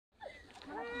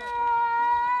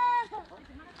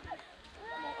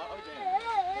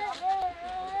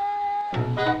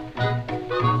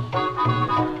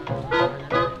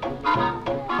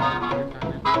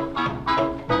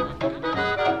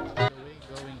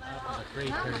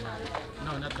Crater now.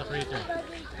 No, not the crater.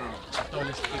 The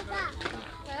tallest peak.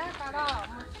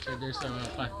 So there's a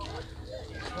path.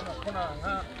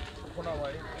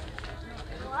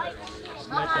 It's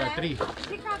like a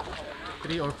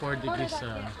 3 or 4 degrees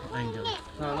angle.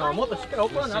 We'll see how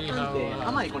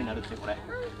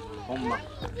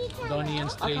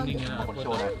Donian's training put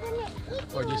up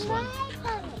for this one.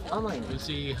 We'll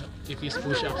see if his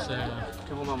push-ups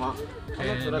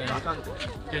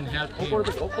can help him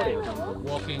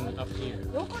walking up here.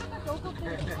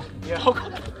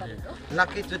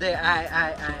 Lucky today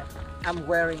I'm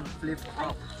wearing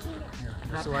flip-flop. Yeah,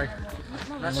 that's why.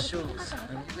 Not shoes.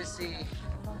 We see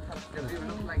the view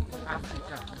look like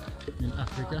Africa. In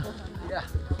Africa? Yeah.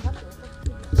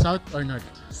 South or north?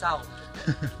 South.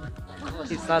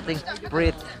 It's nothing.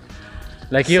 Breathe.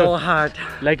 Like you. So hard.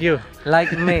 Like you.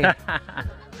 Like me.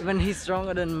 Even he's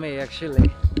stronger than me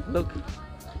actually. Look.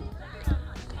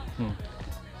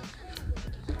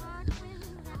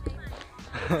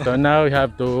 So now we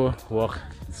have to walk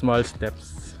small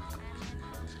steps.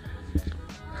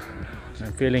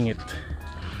 I'm feeling it.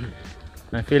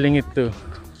 I'm feeling it too.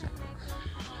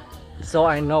 So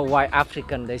I know why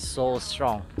African they're so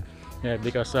strong. Yeah,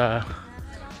 because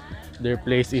their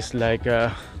place is like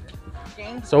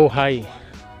so high.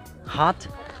 Hot.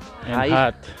 And high.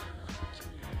 hot.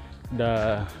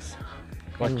 The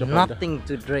what you call nothing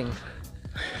to drink.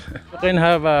 You can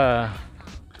have a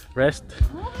rest.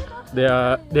 They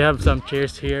have some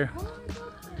chairs here.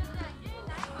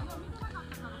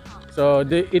 So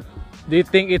do you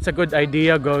think it's a good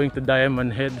idea going to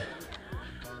Diamond Head?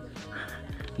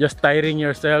 Just tiring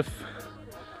yourself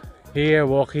here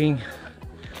walking.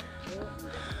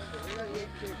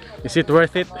 Is it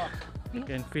worth it? You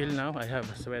can feel now I have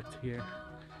a sweat here.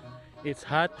 It's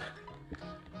hot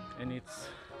and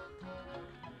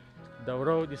the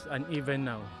road is uneven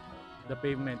now. The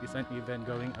pavement is uneven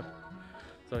going up.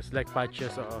 So it's like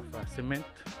patches of cement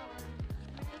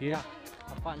here. Yeah,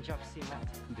 a bunch of cement.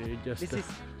 They just This is,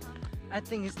 I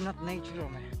think it's not natural,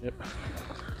 man. Yep.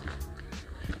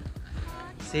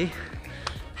 See?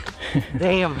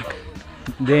 Damn.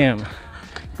 Damn.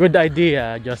 Good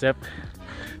idea, Joseph.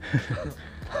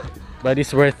 But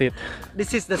it's worth it.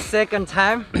 This is the second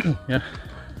time. Yeah.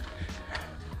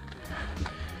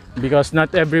 Because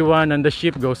not everyone on the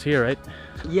ship goes here, right?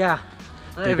 Yeah.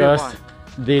 Not Because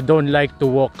everyone. they don't like to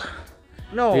walk.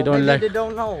 No, they don't maybe they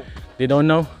don't know. They don't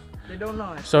know. They don't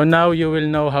know. So now you will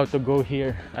know how to go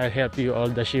here. I'll help you, all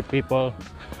the ship people,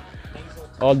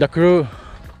 all the crew.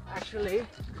 Actually,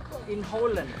 in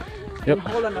Holland, Yep. in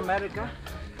Holland, America,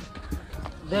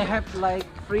 they have like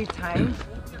free time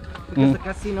because the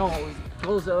casino is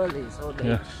closed early, so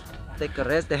they take a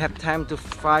rest. They have time to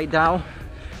fly down.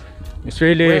 It's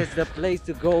really Where's the place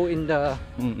to go in the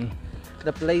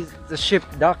the ship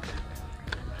dock?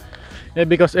 yeah,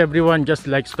 because everyone just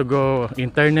likes to go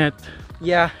internet.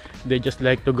 Yeah. They just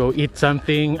like to go eat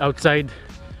something outside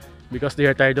because they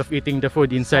are tired of eating the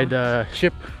food inside the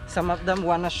ship. Some of them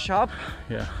wanna shop.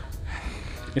 Yeah.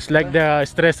 It's like the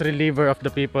stress reliever of the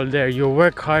people there. You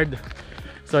work hard,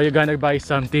 so you're gonna buy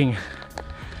something.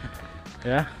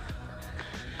 Yeah.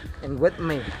 And with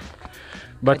me.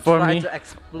 But I for try me, to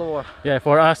explore. yeah,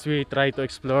 for us, we try to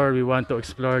explore. We want to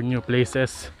explore new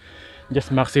places.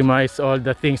 Just maximize all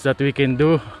the things that we can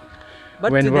do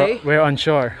But when today, we're on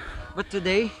shore. But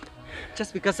today,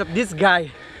 just because of this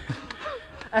guy,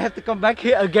 I have to come back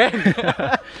here again.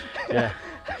 Yeah.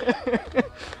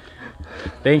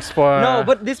 Thanks for. No,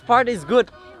 but this part is good.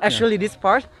 Actually, this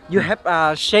part you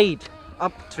have shade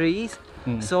up trees,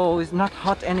 so it's not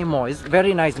hot anymore. It's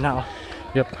very nice now.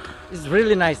 Yep. It's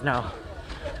really nice now.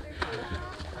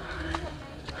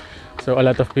 So a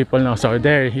lot of people now. So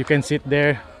there, you can sit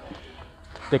there,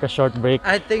 take a short break.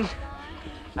 I think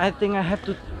I have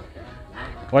to.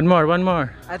 One more, one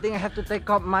more. I think I have to take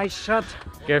off my shirt.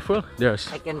 Careful. There's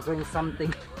I can drink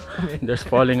something. there's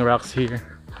falling rocks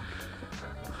here.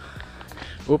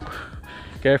 Oop.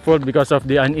 Careful because of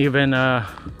the uneven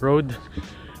road,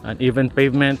 uneven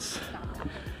pavements.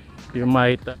 You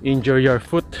might injure your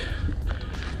foot.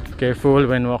 Careful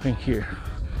when walking here.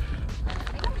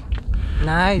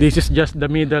 Nice. This is just the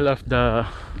middle of the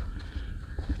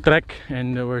trek,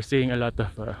 and we're seeing a lot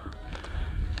of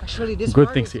Actually, this good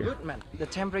part things is here. good, man. The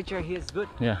temperature here is good.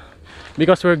 Yeah,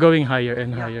 because we're going higher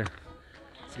and higher.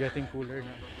 It's getting cooler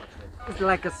now. It's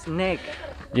like a snake.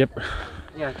 Yep.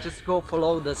 Yeah, just go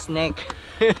follow the snake.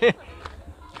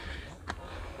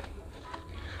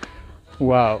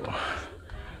 Wow.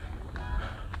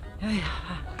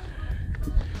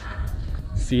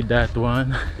 See that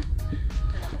one?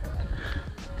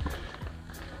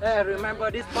 Hey,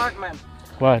 remember this part, man?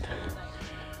 What?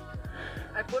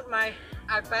 I put my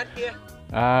iPad here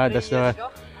Ah, 3 that's the years one.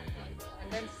 ago, and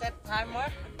then set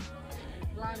timer.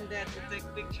 Climb there to take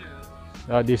pictures.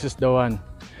 Oh, this is the one.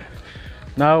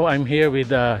 Now I'm here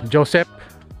with Joseph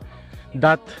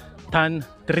Dat Tan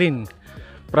Trin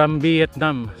from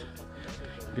Vietnam.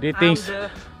 Greetings.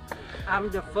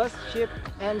 I'm the first ship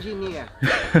engineer.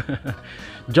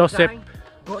 Joseph. Design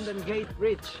Golden Gate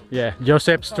Bridge. Yeah,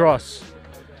 Joseph Strauss.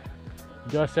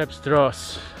 Joseph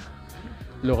Strauss.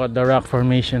 Look at the rock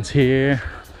formations here.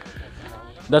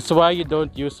 That's why you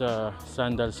don't use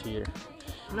sandals here.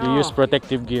 You No. use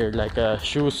protective gear like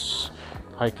shoes,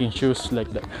 hiking shoes like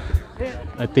that.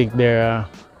 I think they're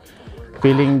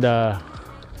feeling the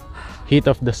heat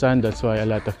of the sun. That's why a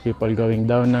lot of people going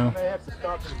down now.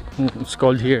 It's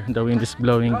cold here. The wind is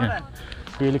blowing.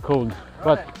 Really cold.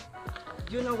 But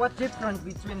Do you know what difference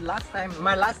between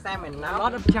my last time and now? A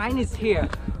lot of Chinese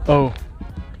here. oh,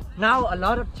 Now a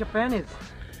lot of Japanese.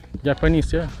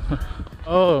 Japanese, yeah.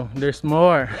 Oh, there's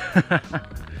more.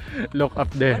 Look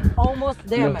up there. Almost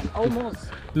there, Look. man.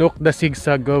 Almost. Look, the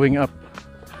zigzag going up.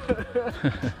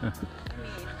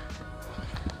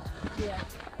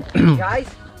 Guys,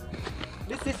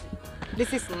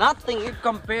 this is nothing if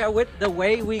compare with the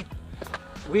way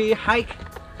we hike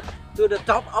to the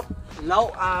top of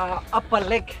upper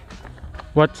lake.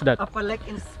 What's that? Upper lake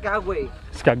in Skagway.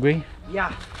 Skagway? Yeah.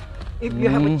 If you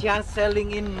have a chance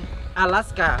sailing in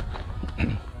Alaska,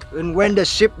 and when the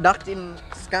ship docked in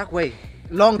Skagway,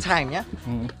 long time, yeah.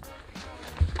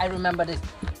 I remember this.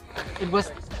 It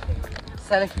was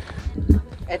sailing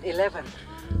at 11.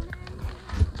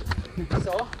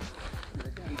 So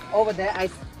over there, I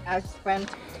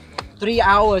spent 3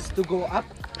 hours to go up,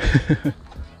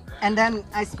 and then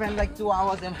I spent like 2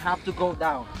 hours and a half to go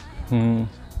down.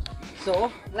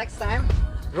 So next time,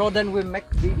 Rodan will make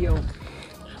video.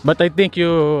 But I think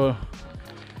you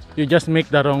just make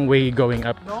the wrong way going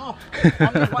up. No,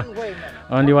 only one way, man.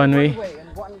 Only one way?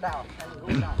 And one down, and go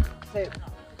down. Safe.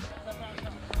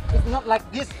 It's not like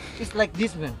this. It's like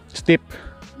this, man. Steep.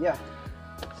 Yeah.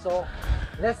 So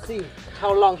let's see how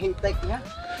long he take. Yeah.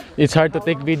 It's hard to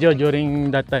take video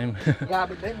during that time. Yeah,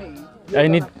 but maybe.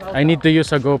 I need to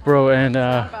use a GoPro and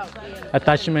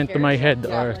attachment to my head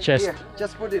Yeah, or right chest. here.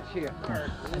 Just put it here,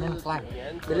 and then climb.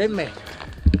 Believe me.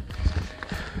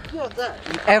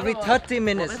 Every 30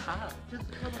 minutes.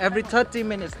 Every 30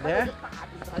 minutes there,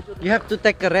 you have to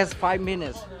take a rest 5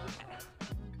 minutes.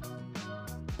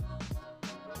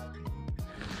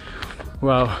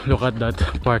 Wow, look at that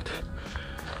part.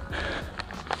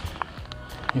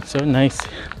 It's so nice.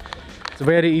 It's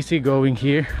very easy going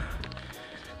here.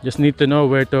 Just need to know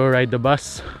where to ride the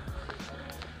bus,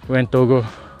 when to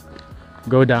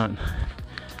go down.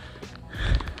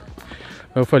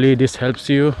 Hopefully this helps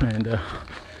you, and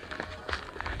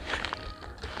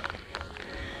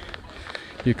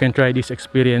you can try this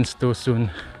experience too soon.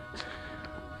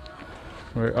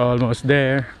 We're almost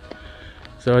there.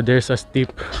 So there's a steep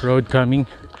road coming.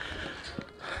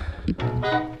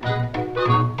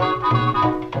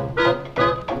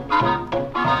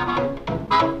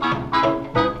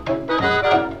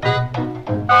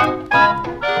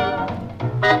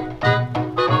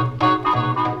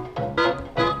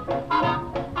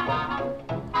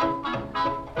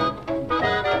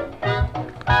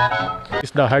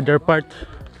 It's the harder part.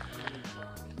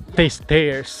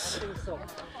 Stairs.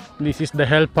 This is the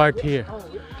hell part here.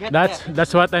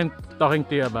 That's what I'm talking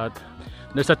to you about.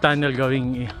 There's a tunnel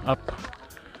going up.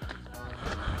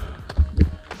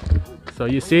 So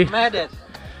you see, Made it.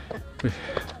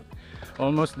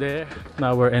 almost there.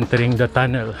 Now we're entering the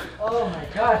tunnel. Oh my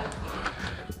god.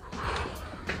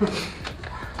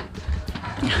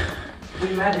 We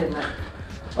made it, man.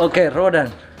 Okay,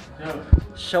 Rodan,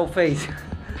 show face.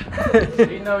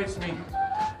 You know it's me.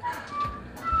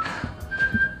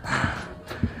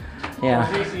 Yeah.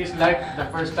 This is like the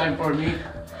first time for me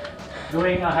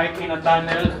doing a hike in a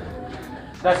tunnel.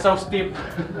 That's so steep.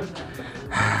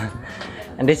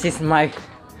 And this is my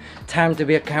time to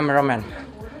be a cameraman.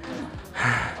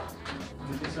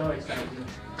 This is so exciting.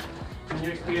 Can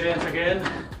you experience again?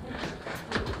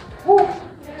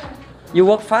 You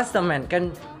walk faster, man.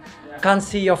 Can't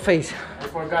see your face. I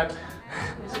forgot.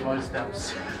 Small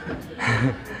steps.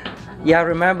 Yeah,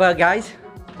 remember, guys?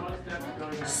 Small steps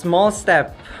going up. Small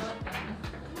step.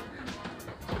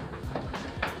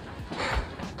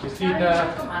 You see the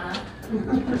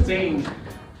saying,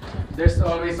 there's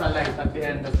always a light at the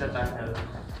end of the tunnel.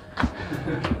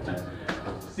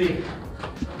 See,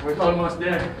 we're almost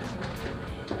there.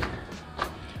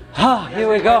 Ah, here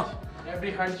we go.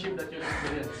 every hardship that you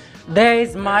experience, There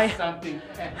is my. something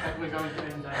that we're going to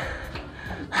end up.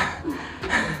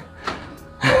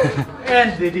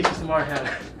 And this is more hell.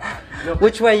 Look,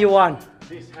 Which way you want?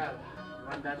 this hell.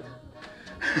 Want that?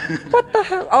 What the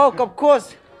hell? Oh, of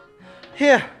course.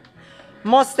 Here,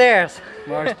 more stairs.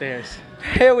 More stairs.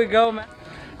 Here we go, man.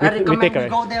 I We recommend take we a-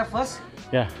 go there first,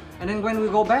 Yeah. and then when we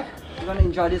go back, we're gonna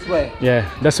enjoy this way. Yeah,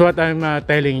 that's what I'm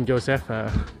telling Joseph.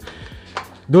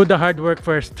 Do the hard work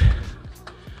first.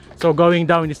 So going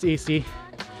down is easy.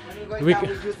 When We we're going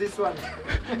ca- down, we use this one.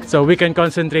 So we can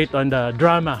concentrate on the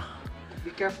drama. Be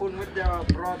careful with the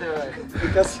brother,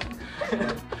 because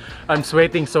I'm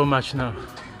sweating so much now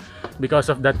because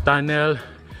of that tunnel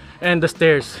and the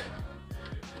stairs.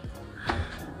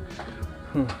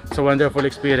 It's a wonderful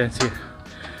experience here.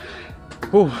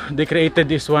 They created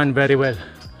this one very well.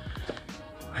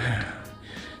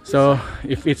 So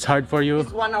if it's hard for you,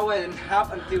 it's 1 hour and a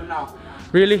half until now.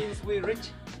 really, Since we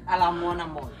reach Alamoana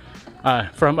Mall.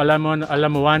 from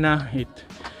Alamoana,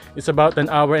 it's about an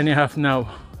hour and a half now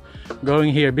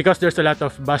going here because there's a lot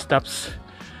of bus stops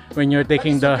when you're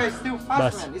taking But the it's okay, still fast,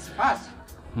 bus. man. It's fast.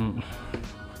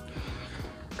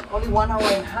 Only 1 hour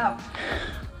and a half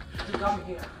to come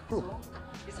here. So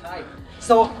it's high.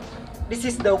 So this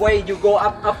is the way you go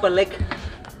up Upper Lake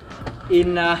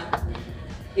in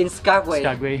Skagway.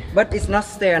 Skagway. But it's not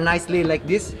stair nicely like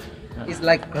this. It's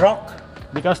like rock.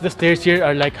 Because the stairs here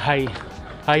are like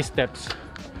high steps.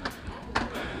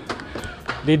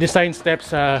 They design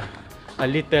steps a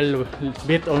little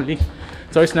bit only,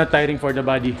 so it's not tiring for the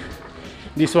body.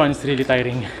 This one is really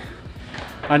tiring.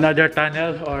 Another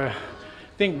tunnel, or I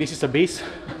think this is a base.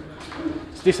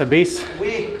 Is this a base?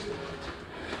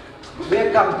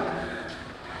 We're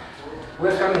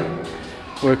coming.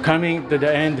 We're coming to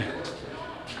the end.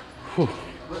 Whew.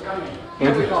 We're coming.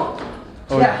 Here we go.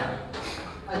 Oh. Yeah.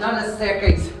 Another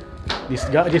staircase.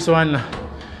 This one,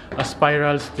 a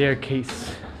spiral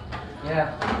staircase.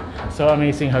 Yeah. So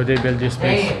amazing how they build this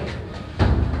place. Hey.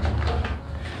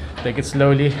 Take it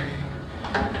slowly.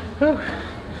 Whew.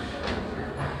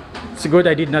 It's good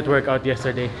I did not work out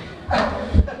yesterday.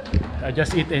 I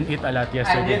just eat a lot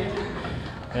yesterday.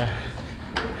 Yeah.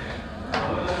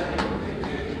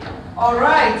 All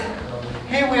right.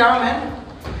 Here we are, man.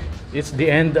 It's the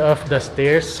end of the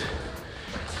stairs.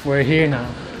 We're here now.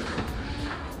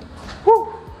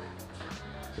 Woo.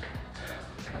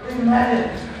 We made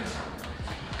it.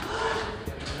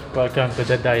 Welcome to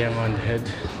the Diamond Head.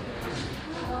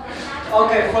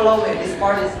 Okay, follow me. This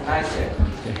part is nice here.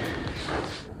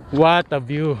 What a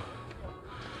view!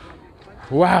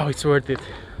 Wow, it's worth it.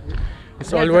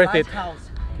 It's all worth it.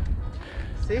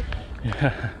 See?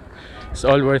 Yeah. It's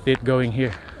all worth it going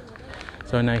here.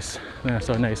 So nice.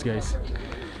 So nice, guys.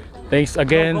 Thanks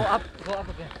again. Go up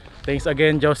again. Thanks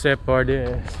again, Joseph, for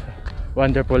this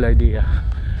wonderful idea.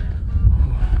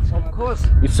 Of course.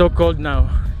 It's so cold now.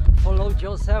 Follow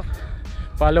Joseph.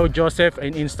 Follow Joseph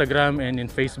in Instagram and in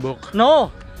Facebook.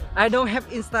 No, I don't have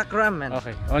Instagram, man.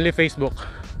 Okay, only Facebook.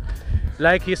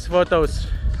 Like his photos,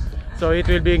 so it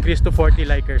will be increased to 40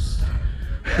 likers.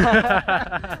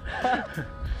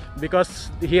 Because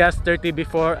he has 30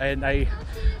 before and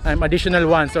I'm additional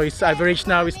one, so his average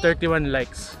now is 31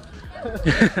 likes.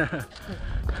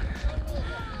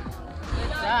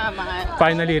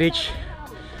 Finally reach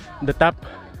the top.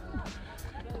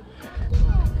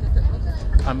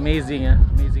 Amazing,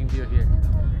 amazing view here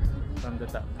from the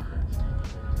top.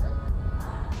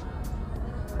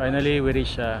 Finally we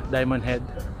reach Diamond Head.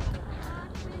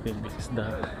 I think this is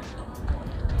the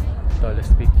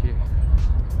tallest peak here.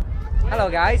 Hello,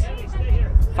 guys.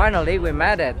 Finally, we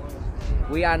made it.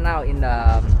 We are now in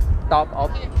the top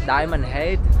of Diamond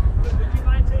Head.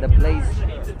 The place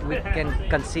we can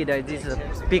consider this is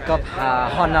a peak of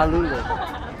Honolulu.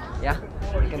 Yeah,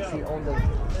 you can see all the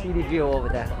city view over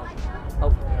there.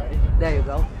 Oh, there you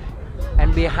go.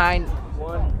 And behind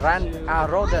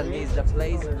Roden is the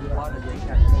place we bought the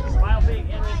ticket.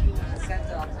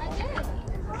 Center of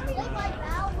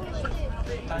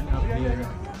Up there,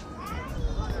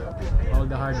 all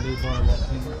the hard labor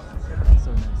walking.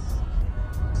 So nice.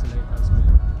 It's a lighthouse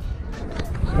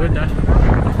below. Good, huh?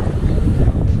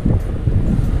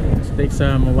 Let's take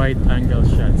some wide angle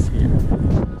shots here.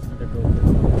 The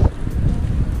GoPro.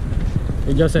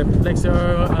 Hey Joseph, flex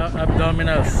your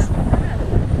abdominals.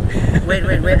 Wait,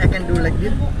 I can do like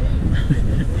this.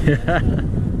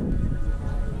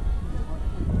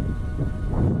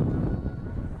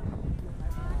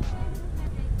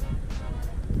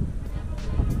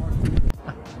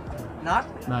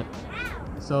 Not?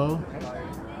 So,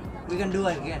 We can do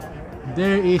it again.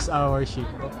 there is our ship.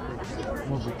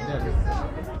 Move it there.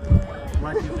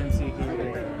 What you can see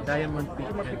here. Diamond Peak.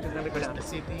 And of course, the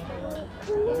city.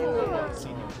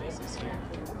 Scenic places here.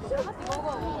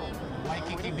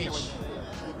 Waikiki Beach.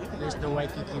 There's the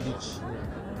Waikiki Beach.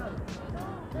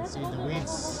 You can see the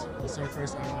waves. The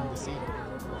surfers are on the sea.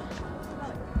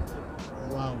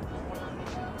 Wow.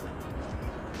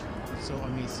 So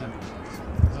amazing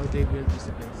how they built this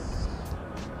place.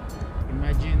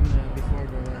 Imagine before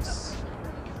there was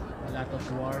a lot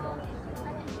of war,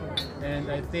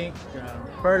 and I think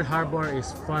Pearl Harbor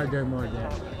is farther more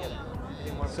there.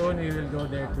 Soon we will go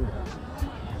there too.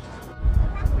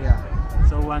 Yeah.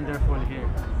 So wonderful here.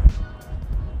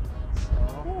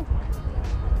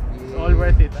 It's all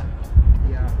worth it. Huh?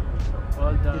 Yeah.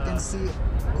 All the You can see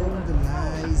all the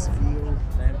nice view.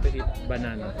 time to eat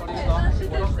banana.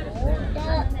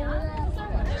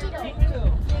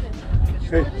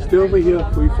 Hey, stay over here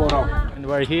for your photo. And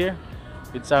we're here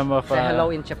with some of Say hello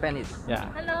in Japanese. yeah.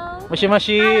 Hello.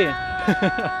 Moshi.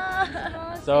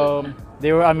 So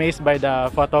they were amazed by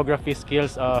the photography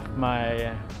skills of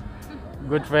my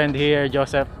good friend here,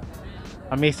 Joseph.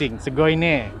 Amazing. Sugoi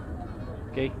ne.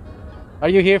 Okay. Are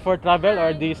you here for travel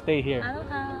or do you stay here?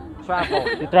 Travel.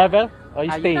 You travel or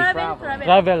you Are stay? you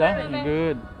Travel, huh?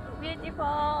 Good. Beautiful.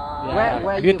 Yeah.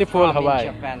 Where Beautiful you from Hawaii.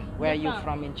 in Japan? Where are you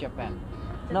from in Japan?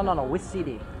 No. Which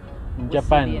city? In Which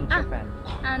city in Japan.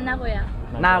 Japan? Nagoya.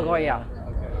 Nagoya.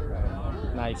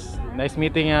 Nice. Nice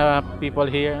meeting people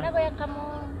here. Nagoya kamo.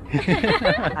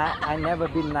 I never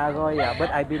been Nagoya, but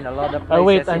I've been a lot of places. Oh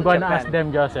wait, I'm in going to Japan. ask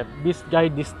them, Joseph.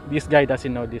 This guy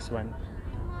doesn't know this one.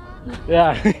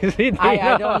 Yeah, see, they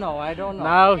I don't know.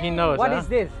 Now he knows. What huh? is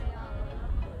this?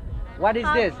 What is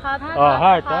this? Oh,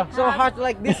 heart, huh? So hard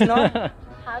like this, no?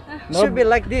 No, Should be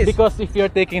like this. Because if you're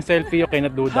taking selfie, you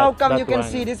cannot do that. How come that you can one.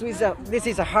 see this with this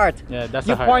is a heart? Yeah, that's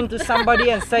You a heart. point to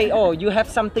somebody and say, "Oh, you have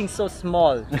something so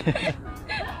small."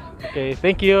 Okay,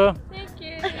 thank you. Thank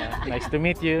you. Nice to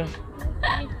meet you.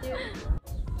 Thank you.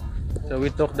 So we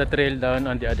took the trail down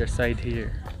on the other side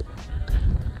here.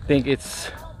 I think it's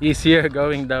easier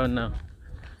going down now.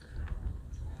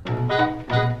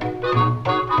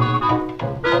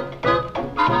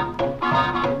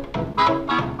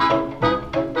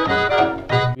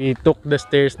 We took the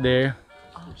stairs there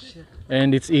Oh shit.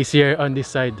 and it's easier on this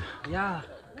side. Yeah.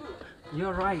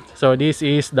 You're right. So this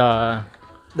is the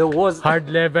The worst. hard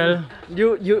level.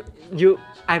 You.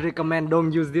 I recommend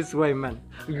don't use this way, man.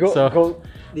 Go. So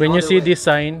the when you other see way. this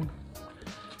sign,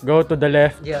 go to the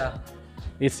left. Yeah.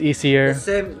 It's easier.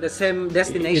 The same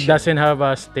destination. It doesn't have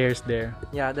stairs there,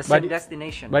 Yeah, the but same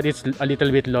destination. but it's a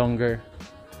little bit longer.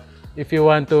 If you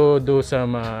want to do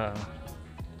some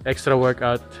extra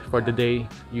workout for the day,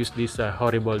 use these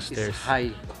horrible it's stairs.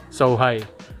 high. So high.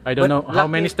 I don't But know how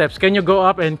many lucky- steps. Can you go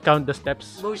up and count the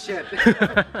steps? Bullshit.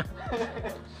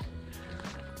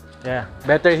 Yeah,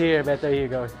 better here,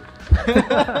 guys. Okay.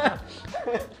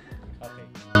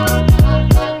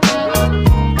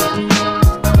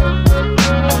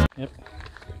 Yep.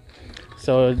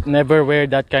 So never wear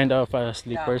that kind of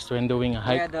slippers when doing a Yeah,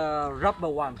 hike. the rubber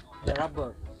one. The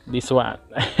rubber. This one.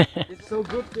 It's so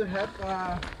good to have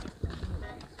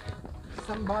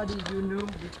somebody you knew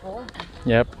before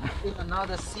Yep. in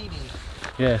another city.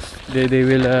 Yes, they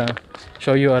will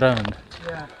show you around.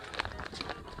 Yeah.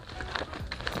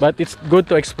 But it's good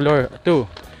to explore too,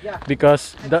 Yeah.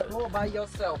 because Explore by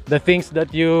yourself. the things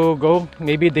that you go,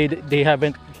 maybe they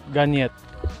haven't gone yet.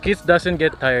 Kids doesn't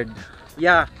get tired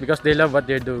Yeah. because they love what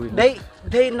they're doing.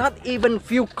 They not even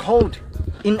feel cold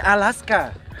in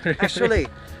Alaska. Actually.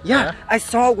 Yeah. I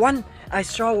saw one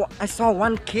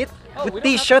kid with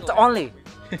t-shirt only.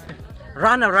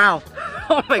 Run around.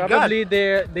 Oh my god. Probably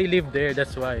they live there.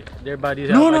 That's why their bodies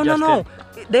No. have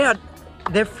adjusted.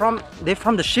 They're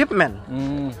from the shipment.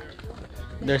 Mm.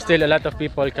 There's still a lot of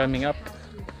people coming up.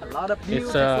 A lot of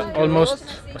It's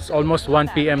beautiful almost 1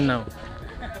 p.m. now.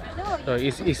 So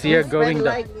it's easier going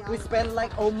down. We spend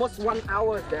like almost 1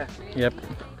 hour there. Yep.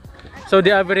 So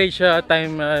the average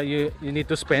time you need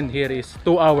to spend here is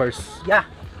 2 hours. Yeah.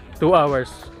 2 hours.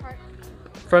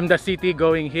 From the city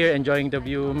going here, enjoying the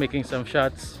view, making some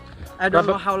shots. I don't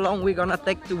know how long we're gonna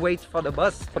take to wait for the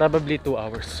bus. Probably 2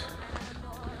 hours.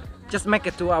 Just make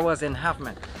it 2 hours and a half,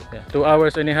 man. Yeah, 2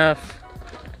 hours and a half.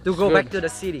 To go Good. back to the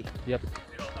city. Yep.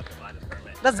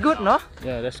 That's good, no?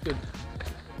 Yeah, that's good.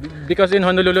 Because in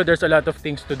Honolulu, there's a lot of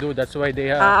things to do. That's why they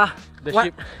have the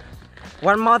ship.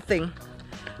 One more thing.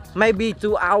 Maybe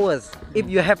 2 hours if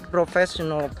you have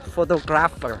professional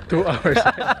photographer. 2 hours.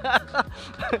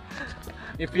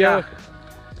 If you Yeah.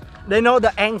 They know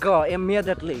the angle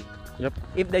immediately Yep.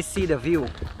 if they see the view.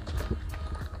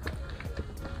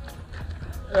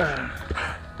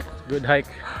 Good hike.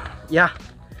 Yeah.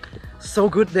 So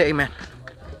good day, man.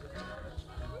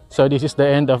 So this is the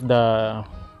end of the,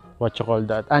 what you call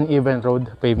that, uneven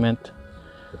road pavement.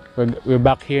 We're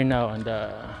back here now on the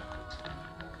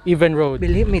even road.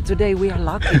 Believe me, today we are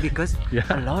lucky because Yeah.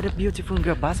 a lot of beautiful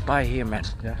girls pass by here, man.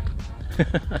 Yeah.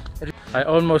 I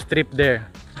almost tripped there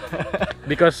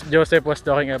because Joseph was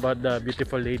talking about the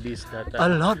beautiful ladies that A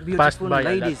lot passed beautiful by a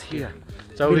lot ladies here.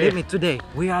 So Believe me, today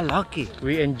we are lucky.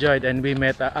 we enjoyed, and we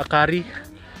met Akari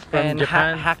from And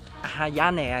Japan.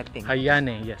 Hayane, I think.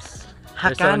 Hayane, yes.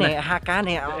 We're so Hakane, at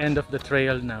Hakane. the end of the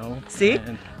trail now. See?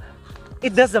 And,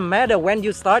 It doesn't matter when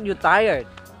you start, you're tired.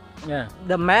 yeah.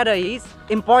 The matter is,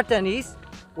 important is,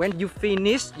 when you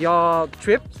finish your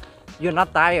trip, you're not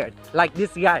tired. Like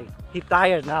this guy, he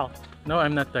tired now. No,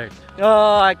 I'm not tired.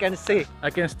 Oh, I can see.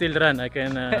 I can still run. I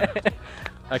can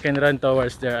I can run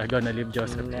towards there. I'm gonna leave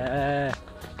Joseph. Nah,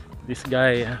 This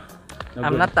guy. No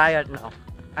I'm good. not tired now.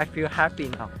 I feel happy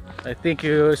now. I think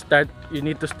you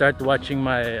need to start watching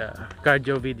my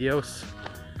cardio videos,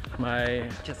 my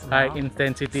Just high now?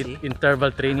 intensity See? interval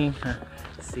training.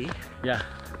 See? Yeah.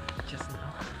 Just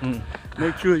now. Mm.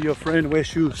 Make sure your friend wears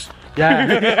shoes. Yeah.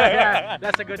 Yeah,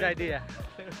 that's a good idea.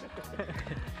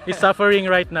 He's suffering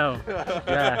right now.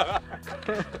 Yeah.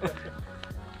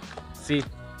 See,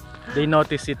 they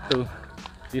notice it too.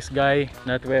 This guy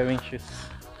not wearing shoes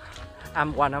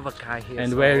I'm one of a kind here.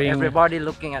 And so wearing- everybody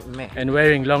looking at me. and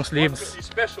wearing long sleeves. He's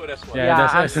special, that's why. Yeah,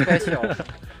 I'm that's why. special.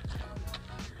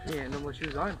 Yeah, no more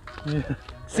shoes on.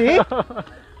 See?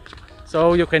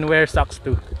 So you can wear socks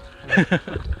too.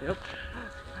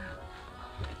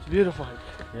 It's beautiful.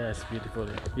 Yes, beautiful.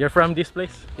 You're from this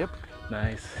place? Yep.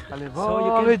 Nice. I live So you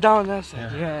all can- the way down that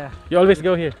side. Yeah. Yeah. You always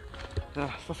go here?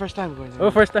 It's the first time going there.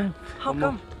 Oh, first time? How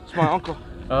come? It's my uncle.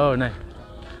 Oh, nice.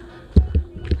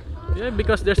 Yeah,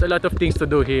 because there's a lot of things to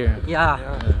do here. Yeah.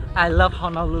 I love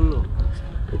Honolulu.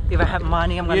 If I have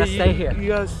money, I'm gonna stay here. You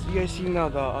guys seen the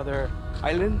other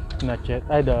island? Not yet.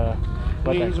 I the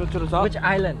what You guys went to the top? Which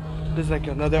island? There's like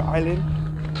another island,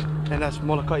 and that's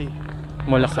Molokai. That's the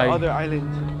Molokai. other island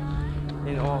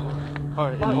in Well,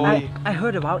 Hawaii. I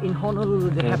heard about in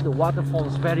Honolulu they have the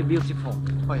waterfalls, very beautiful.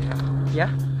 Oh yeah. Yeah?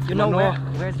 You know Manoa.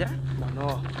 where's that?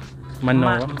 No.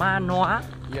 Manoa. Manoa?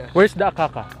 Yeah. Where's the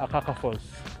Akaka Falls?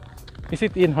 Is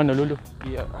it in Honolulu?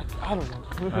 Yeah. I don't know.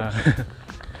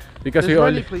 Because There's we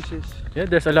many only places. yeah,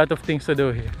 there's a lot of things to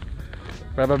do here.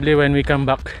 Probably when we come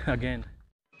back again.